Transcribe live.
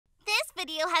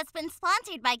video has been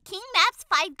sponsored by King Maps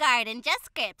 5 Guard and Just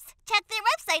Scripts. Check their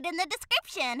website in the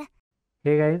description.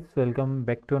 Hey guys, welcome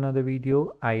back to another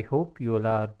video. I hope you all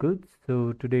are good.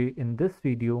 So today in this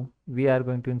video we are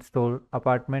going to install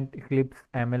apartment Eclipse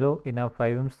MLO in our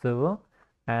FiveM server,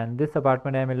 and this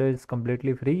apartment MLO is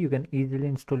completely free. You can easily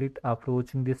install it after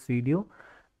watching this video,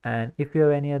 and if you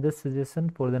have any other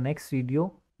suggestion for the next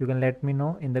video you can let me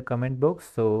know in the comment box.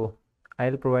 So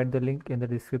I'll provide the link in the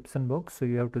description box, so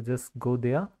you have to just go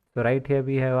there. So right here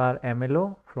we have our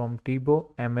MLO from Tibo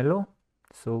MLO.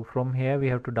 So from here we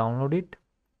have to download it.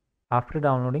 After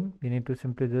downloading, we need to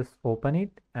simply just open it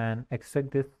and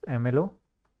extract this MLO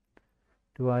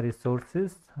to our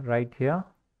resources right here,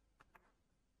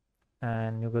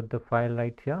 and you got the file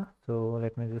right here. So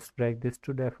let me just drag this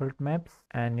to default maps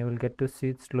and you will get to see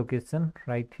its location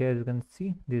right here. As you can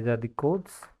see, these are the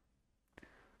codes.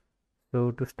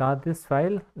 So to start this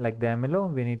file like the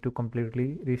MLO, we need to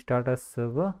completely restart our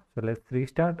server. So let's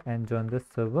restart and join the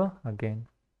server again.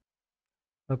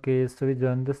 Okay, so we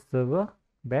join the server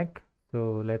back.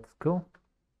 So let's go.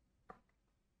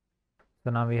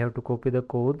 So now we have to copy the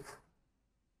codes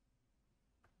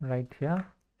right here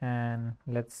and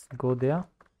let's go there.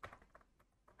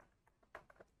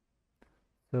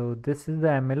 So this is the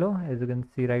MLO, as you can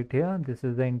see right here. This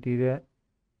is the interior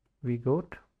we got.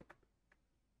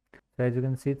 So as you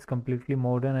can see, it's completely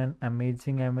modern and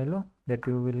amazing MLO that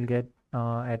you will get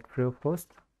at free of cost.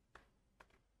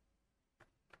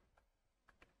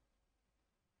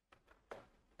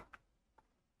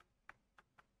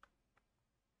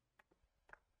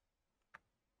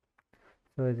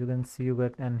 So as you can see, you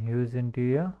got an huge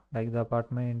interior like the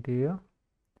apartment interior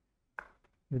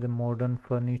with the modern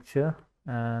furniture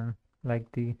and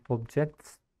like the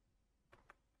objects.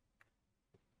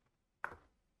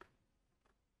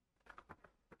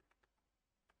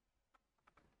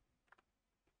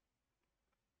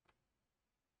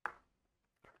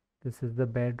 This is the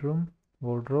bedroom,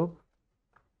 wardrobe.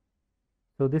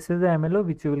 So this is the MLO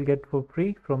which you will get for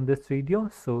free from this video.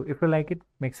 So if you like it,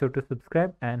 make sure to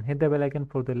subscribe and hit the bell icon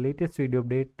for the latest video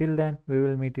update. Till then, we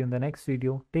will meet you in the next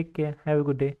video. Take care. Have a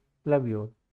good day. Love you all.